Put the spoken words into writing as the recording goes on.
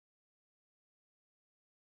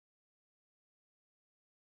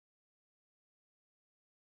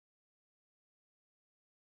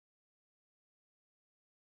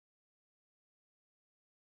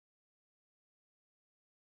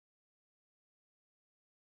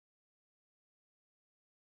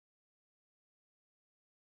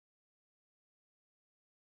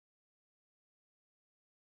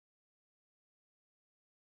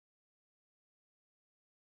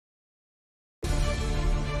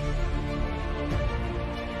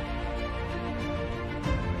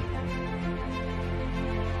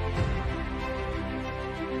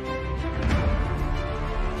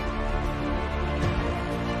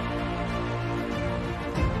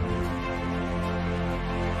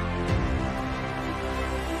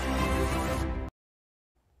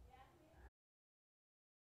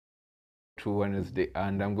to Wednesday,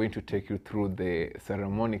 and I'm going to take you through the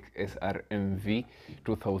Saramonic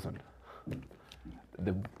SR-MV2000,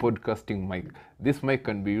 the podcasting mic. This mic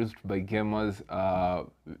can be used by gamers,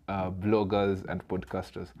 bloggers, and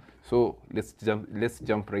podcasters. So let's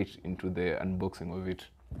jump right into the unboxing of it.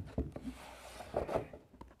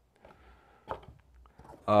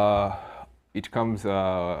 It comes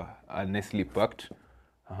nicely packed.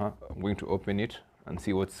 I'm going to open it and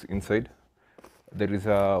see what's inside. There is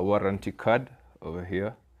a warranty card over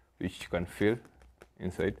here, which you can fill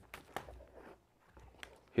inside.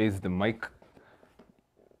 Here's the mic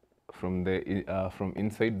from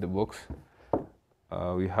inside the box.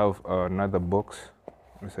 We have another box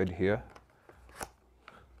inside here,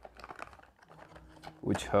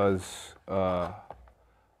 which has a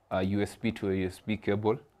USB to a USB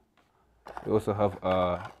cable. We also have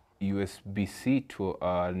a USB-C to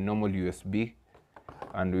a normal USB,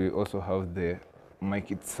 and we also have the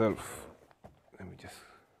mic itself. Let me just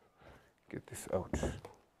get this out of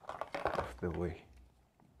the way.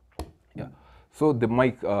 Yeah, so the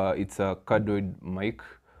mic, it's a cardioid mic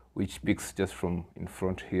which picks just from in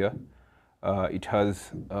front here. It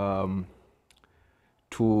has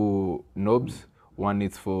two knobs. One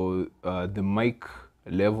is for the mic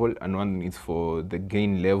level and one is for the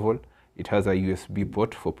gain level. It has a USB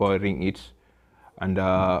port for powering it and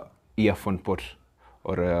a earphone port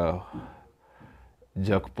or a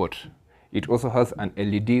jack port. It also has an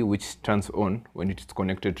LED which turns on when it is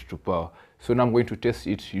connected to power. So now I'm going to test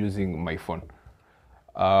it using my phone.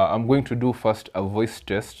 I'm going to do first a voice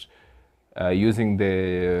test using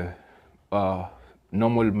the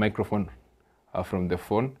normal microphone from the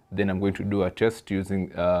phone. Then I'm going to do a test using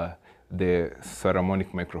the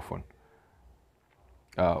Saramonic microphone.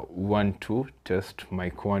 1, 2, test,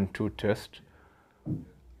 mic 1, 2, test.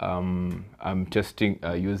 I'm testing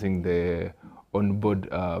using the onboard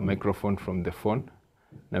microphone from the phone.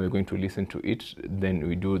 Now we're going to listen to it. Then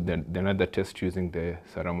we do the another test using the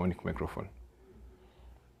Saramonic microphone.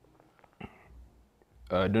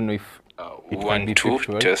 I don't know if 1, 2,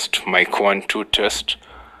 test, mic 1, 2, test.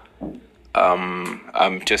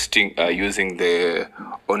 I'm testing using the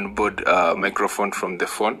onboard microphone from the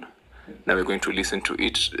phone. Now we're going to listen to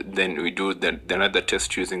it. Then we do the another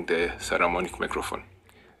test using the Saramonic microphone.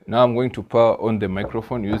 Now I'm going to power on the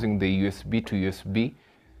microphone using the USB to USB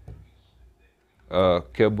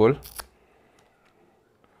cable.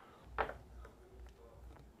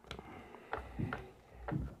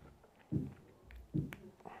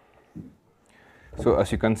 So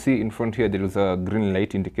as you can see in front here, there is a green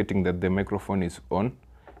light indicating that the microphone is on.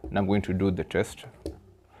 Now I'm going to do the test.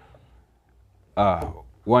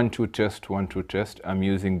 1, 2, test, 1, 2, test. I'm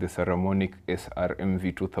using the Saramonic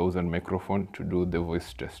SR-MV2000 microphone to do the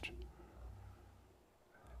voice test.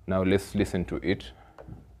 Now let's listen to it.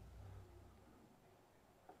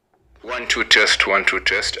 1, 2, test, 1, 2,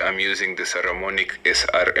 test. I'm using the Saramonic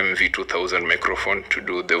SR-MV2000 microphone to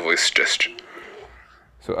do the voice test.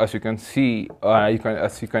 So as you can see,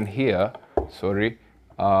 as you can hear, sorry,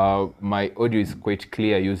 my audio is quite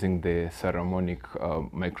clear using the Saramonic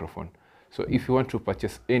microphone. So if you want to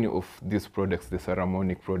purchase any of these products, the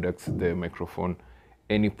Saramonic products, the microphone,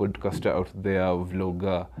 any podcaster out there,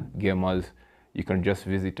 vlogger, gamers, you can just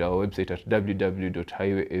visit our website at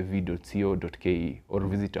www.highwayav.co.ke or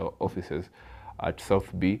visit our offices at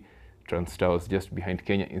South B, Trans Towers, just behind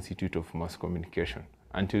Kenya Institute of Mass Communication.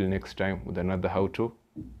 Until next time with another how-to.